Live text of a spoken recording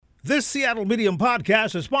This Seattle Medium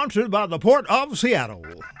podcast is sponsored by the Port of Seattle.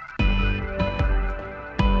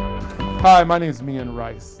 Hi, my name is Mian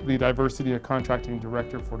Rice, the Diversity and Contracting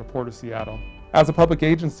Director for the Port of Seattle. As a public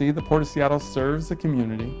agency, the Port of Seattle serves the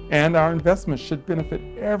community, and our investments should benefit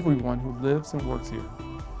everyone who lives and works here.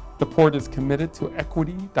 The Port is committed to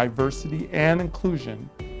equity, diversity, and inclusion,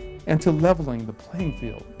 and to leveling the playing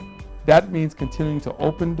field. That means continuing to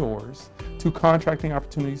open doors to contracting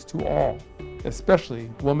opportunities to all, especially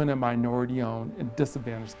women and minority-owned and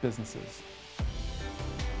disadvantaged businesses.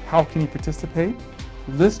 How can you participate?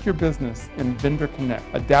 List your business in Vendor Connect,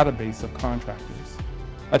 a database of contractors.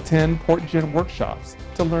 Attend PortGen workshops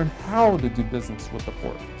to learn how to do business with the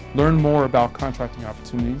Port. Learn more about contracting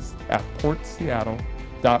opportunities at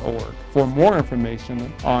portseattle.org. For more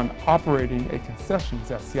information on operating a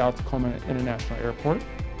concessions at Seattle-Tacoma International Airport,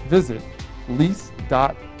 visit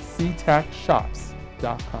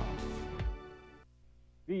lease.ctacshops.com.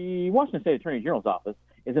 The Washington State Attorney General's office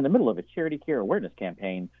is in the middle of a charity care awareness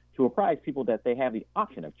campaign to apprise people that they have the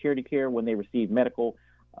option of charity care when they receive medical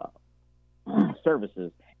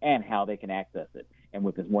services and how they can access it. And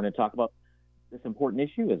with us morning to talk about this important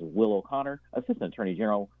issue is Will O'Connor, Assistant Attorney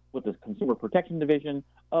General with the Consumer Protection Division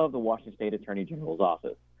of the Washington State Attorney General's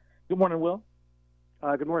office. Good morning, Will.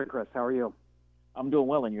 Good morning, Chris. How are you? I'm doing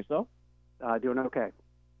well, and yourself? Doing okay.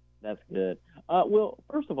 That's good. Will,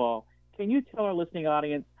 first of all, can you tell our listening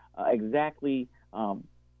audience exactly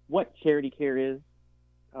what charity care is?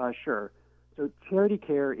 Sure. So charity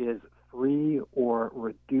care is free or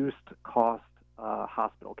reduced cost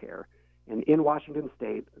hospital care. And in Washington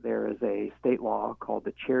State, there is a state law called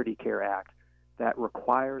the Charity Care Act that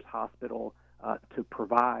requires hospital to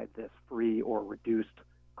provide this free or reduced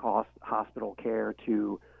cost hospital care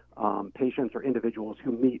to patients or individuals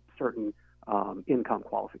who meet certain income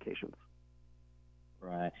qualifications.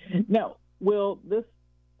 Right. Now, Will, this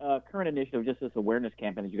current initiative, just this awareness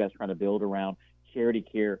campaign that you guys are trying to build around charity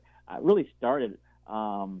care, really started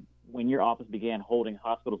when your office began holding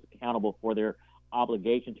hospitals accountable for their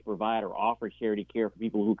obligation to provide or offer charity care for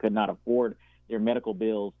people who could not afford their medical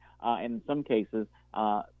bills. And in some cases,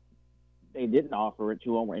 they didn't offer it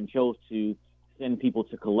to them and chose to send people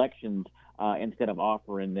to collections instead of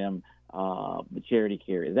offering them the charity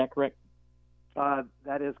care. Is that correct?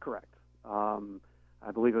 That is correct. I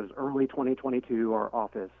believe it was early 2022, our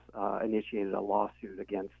office initiated a lawsuit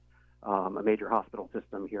against a major hospital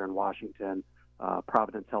system here in Washington,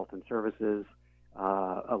 Providence Health and Services,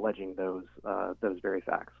 alleging those very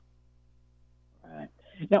facts. All right.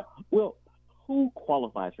 Now, Will, who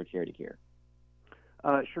qualifies for charity care?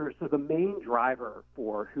 Sure. So the main driver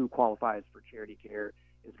for who qualifies for charity care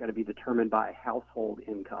is going to be determined by household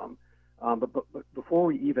income. But before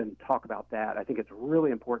we even talk about that, I think it's really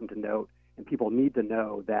important to note, and people need to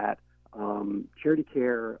know, that charity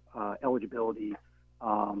care eligibility,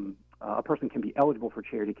 a person can be eligible for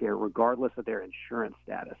charity care regardless of their insurance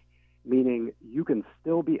status, meaning you can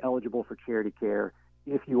still be eligible for charity care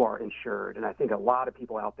if you are insured. And I think a lot of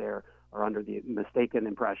people out there are under the mistaken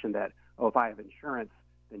impression that, oh, if I have insurance,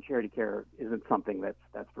 then charity care isn't something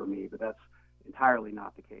that's for me, but that's entirely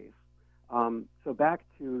not the case. So back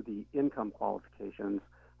to the income qualifications,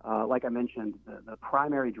 like I mentioned, the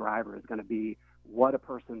primary driver is going to be what a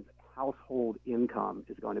person's household income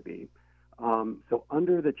is going to be. So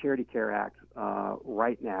under the Charity Care Act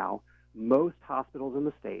right now, most hospitals in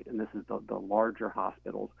the state, and this is the larger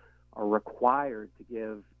hospitals, are required to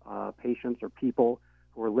give patients or people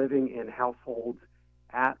who are living in households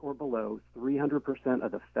at or below 300%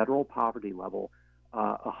 of the federal poverty level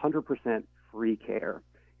 100% free care.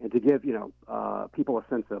 And to give people a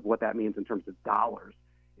sense of what that means in terms of dollars,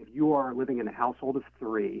 if you are living in a household of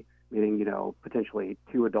three, meaning potentially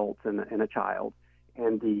two adults and a child,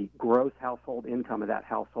 and the gross household income of that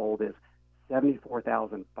household is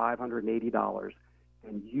 $74,580,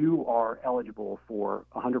 and you are eligible for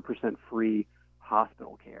 100% free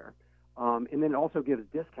hospital care. And then it also gives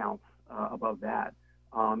discounts above that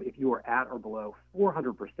if you are at or below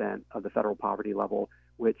 400% of the federal poverty level,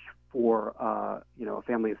 which for a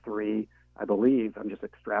family of three, I believe, I'm just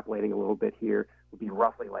extrapolating a little bit here, would be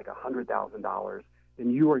roughly like $100,000, then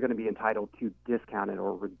you are going to be entitled to discounted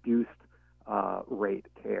or reduced rate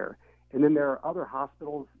care. And then there are other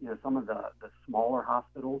hospitals, some of the smaller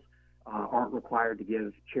hospitals aren't required to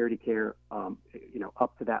give charity care,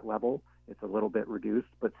 up to that level. It's a little bit reduced,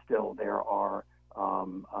 but still there are,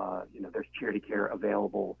 there's charity care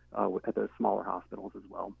available at those smaller hospitals as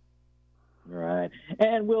well. Right.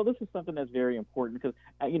 And, Will, this is something that's very important because,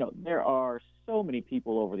 there are so many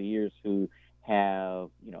people over the years who have,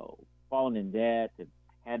 fallen in debt and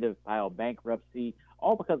had to file bankruptcy,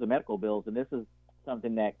 all because of medical bills. And this is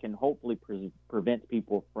something that can hopefully prevent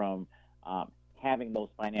people from having those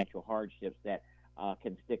financial hardships that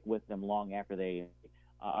can stick with them long after they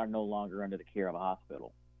are no longer under the care of a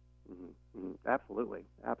hospital. Absolutely,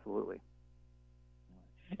 absolutely.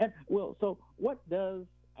 And well, so what does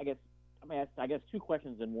I guess two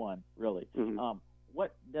questions in one, really.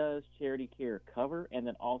 What does charity care cover, and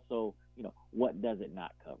then also, what does it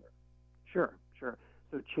not cover? Sure.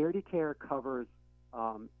 So charity care covers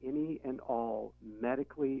any and all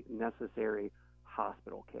medically necessary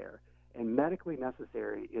hospital care. And medically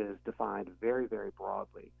necessary is defined very, very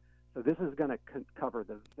broadly. So this is going to cover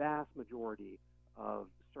the vast majority of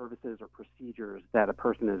services or procedures that a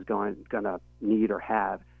person is going to need or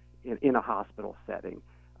have in a hospital setting.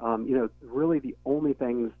 Really the only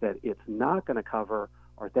things that it's not going to cover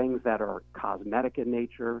are things that are cosmetic in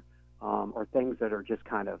nature, or things that are just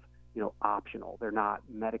kind of, optional. They're not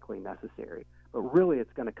medically necessary. But really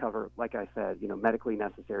it's going to cover, like I said, medically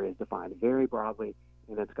necessary is defined very broadly,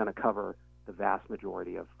 and it's going to cover the vast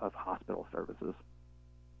majority of hospital services.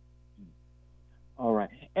 All right.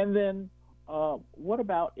 And then what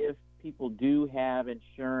about if people do have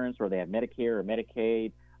insurance, or they have Medicare or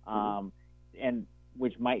Medicaid, and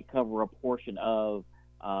which might cover a portion of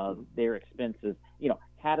their expenses?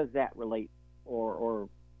 How does that relate or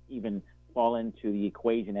even fall into the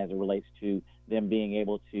equation as it relates to them being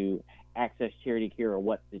able to access charity care, or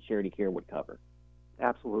what the charity care would cover?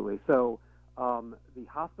 Absolutely. So the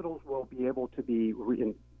hospitals will be able to be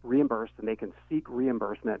reimbursed, and they can seek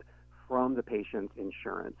reimbursement from the patient's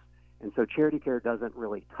insurance. And so charity care doesn't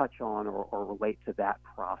really touch on or relate to that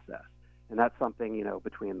process. And that's something,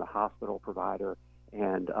 between the hospital provider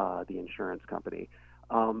and the insurance company.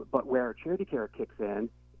 But where charity care kicks in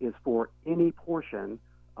is for any portion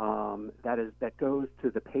that goes to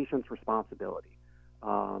the patient's responsibility.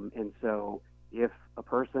 And so if a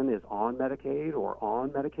person is on Medicaid or on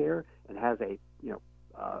Medicare and has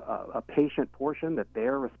a patient portion that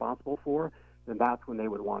they're responsible for, then that's when they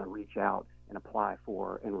would want to reach out and apply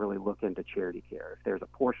for and really look into charity care. If there's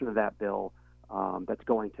a portion of that bill that's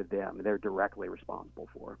going to them, they're directly responsible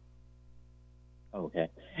for. Okay.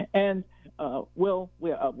 And Will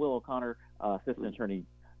O'Connor, Assistant Attorney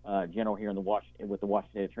General here with the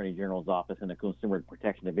Washington Attorney General's Office in the Consumer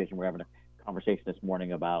Protection Division. We're having a conversation this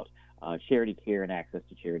morning about charity care and access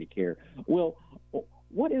to charity care. Will,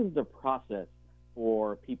 what is the process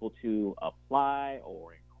for people to apply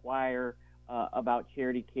or inquire about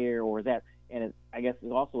charity care, or is that, and I guess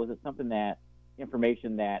is it something that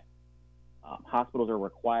information that hospitals are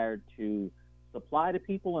required to supply to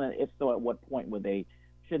people, and if so, at what point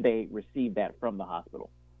should they receive that from the hospital?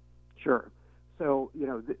 Sure. So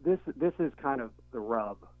this is kind of the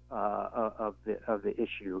rub of the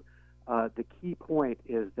issue. The key point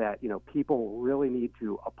is that people really need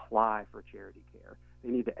to apply for charity care.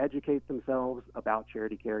 They need to educate themselves about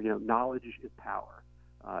charity care. Knowledge is power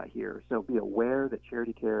here. So be aware that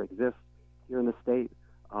charity care exists here in the state.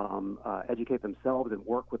 Educate themselves and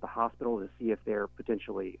work with the hospital to see if they're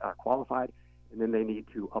potentially qualified. And then they need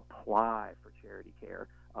to apply for charity care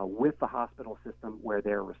with the hospital system where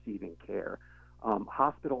they're receiving care.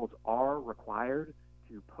 Hospitals are required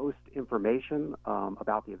to post information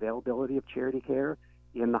about the availability of charity care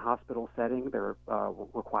in the hospital setting. They're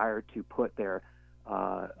required to put their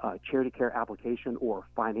charity care application or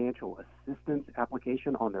financial assistance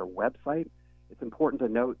application on their website. It's important to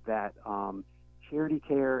note that charity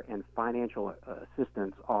care and financial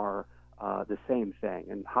assistance are the same thing,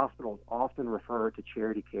 and hospitals often refer to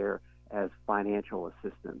charity care as financial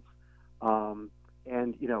assistance.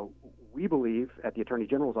 And we believe at the Attorney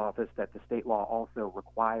General's Office that the state law also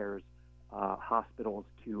requires hospitals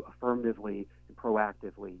to affirmatively and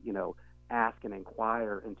proactively, ask and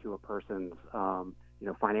inquire into a person's,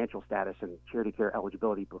 financial status and charity care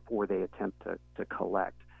eligibility before they attempt to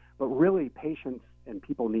collect. But really, patients and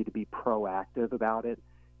people need to be proactive about it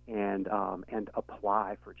and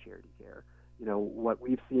apply for charity care. What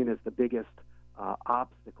we've seen is the biggest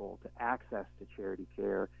obstacle to access to charity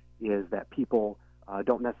care is that people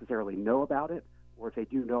don't necessarily know about it, or if they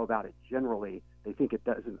do know about it generally, they think it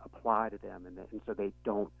doesn't apply to them, and so they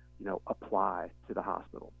don't, apply to the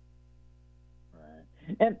hospital.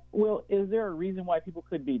 Right. And, Will, is there a reason why people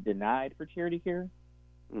could be denied for charity care?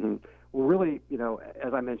 Mm-hmm. Well, really,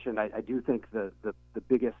 as I mentioned, I do think the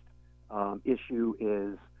biggest issue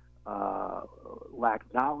is lack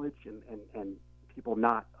of knowledge and people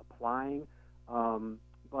not applying.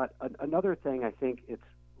 But another thing, I think it's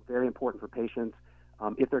very important for patients,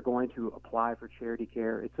 if they're going to apply for charity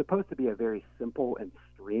care, it's supposed to be a very simple and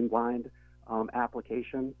streamlined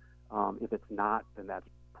application. If it's not, then that's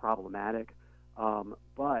problematic.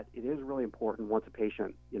 But it is really important once a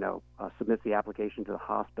patient, submits the application to the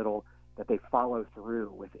hospital that they follow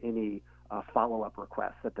through with any follow-up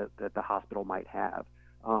requests that the hospital might have.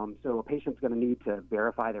 So a patient's going to need to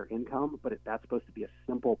verify their income, but that's supposed to be a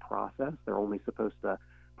simple process. They're only supposed to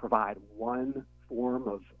provide one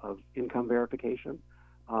form of income verification,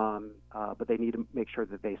 but they need to make sure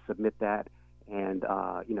that they submit that and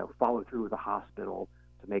follow through with the hospital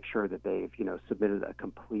to make sure that they've submitted a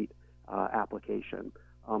complete application.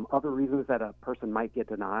 Other reasons that a person might get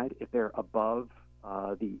denied if they're above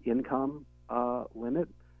the income limit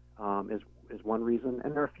is one reason,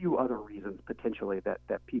 and there are a few other reasons potentially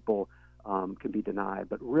that people can be denied.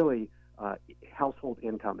 But really, household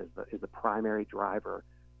income is the primary driver.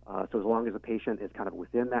 So as long as a patient is kind of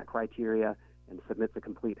within that criteria and submits a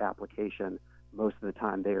complete application, most of the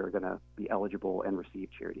time they are going to be eligible and receive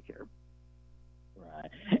charity care. Right.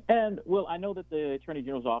 And, Will, I know that the Attorney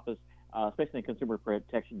General's office, especially in the Consumer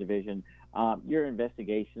Protection Division, your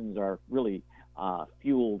investigations are really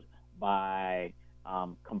fueled by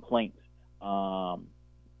complaints from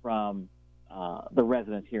the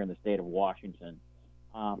residents here in the state of Washington.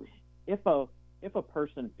 If a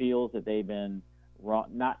person feels that they've been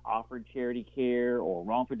not offered charity care or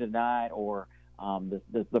wrongfully denied, or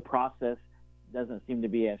the process doesn't seem to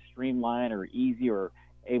be as streamlined or easy or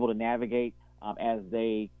able to navigate as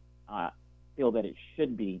they feel that it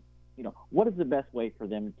should be, what is the best way for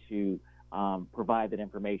them to provide that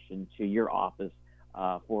information to your office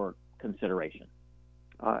for consideration?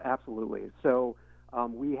 Absolutely. So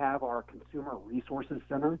we have our Consumer Resources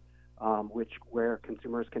Center, where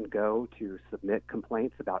consumers can go to submit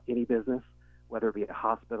complaints about any business, whether it be a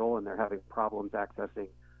hospital and they're having problems accessing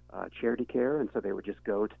charity care, and so they would just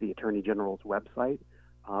go to the Attorney General's website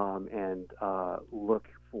and look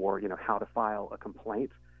for how to file a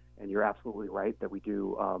complaint. And you're absolutely right that we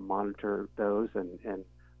do monitor those and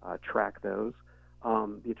track those.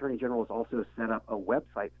 The Attorney General has also set up a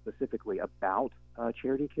website specifically about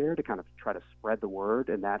charity care to kind of try to spread the word,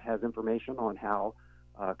 and that has information on how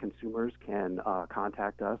consumers can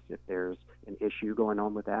contact us if there's an issue going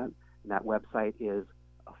on with that. And that website is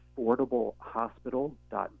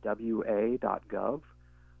affordablehospital.wa.gov.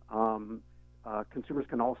 Consumers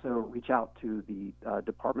can also reach out to the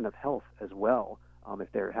Department of Health as well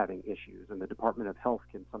if they're having issues, and the Department of Health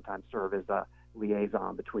can sometimes serve as a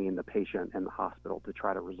liaison between the patient and the hospital to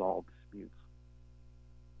try to resolve disputes.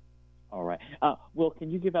 All right. Will, can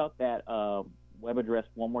you give out that web address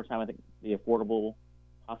one more time? I think the Affordable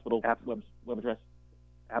Hospital web address.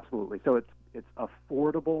 Absolutely. So it's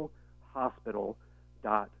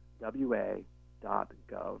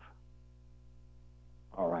affordablehospital.wa.gov.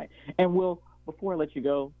 All right. And Will, before I let you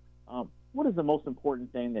go, what is the most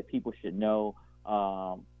important thing that people should know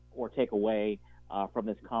or take away from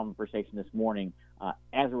this conversation this morning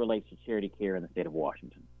as it relates to charity care in the state of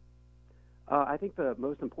Washington? I think the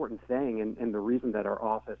most important thing, and the reason that our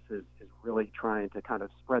office is really trying to kind of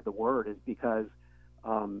spread the word, is because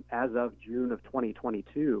as of June of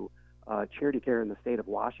 2022, charity care in the state of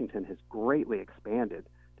Washington has greatly expanded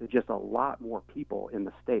to just a lot more people in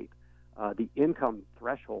the state. The income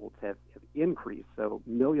thresholds have increased, so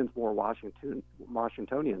millions more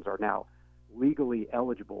Washingtonians are now legally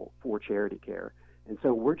eligible for charity care. And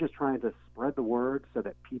so we're just trying to spread the word so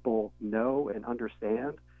that people know and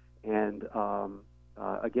understand. And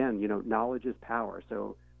again, knowledge is power.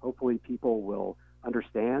 So hopefully people will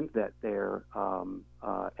understand that they're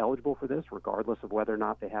eligible for this, regardless of whether or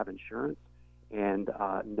not they have insurance, and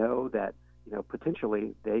know that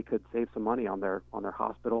potentially they could save some money on their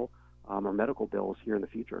hospital or medical bills here in the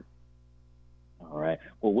future. All right.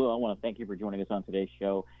 Well, Will, I want to thank you for joining us on today's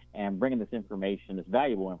show and bringing this information, this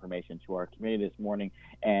valuable information, to our community this morning.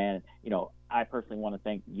 And, I personally want to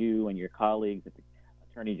thank you and your colleagues at the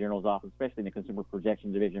Attorney General's office, especially in the Consumer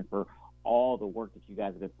Protection Division, for all the work that you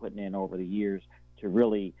guys have been putting in over the years to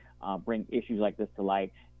really bring issues like this to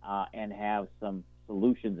light and have some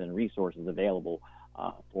solutions and resources available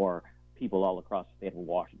for people all across the state of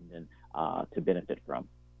Washington to benefit from.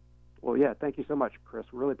 Well, yeah, thank you so much, Chris.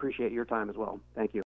 Really appreciate your time as well. Thank you.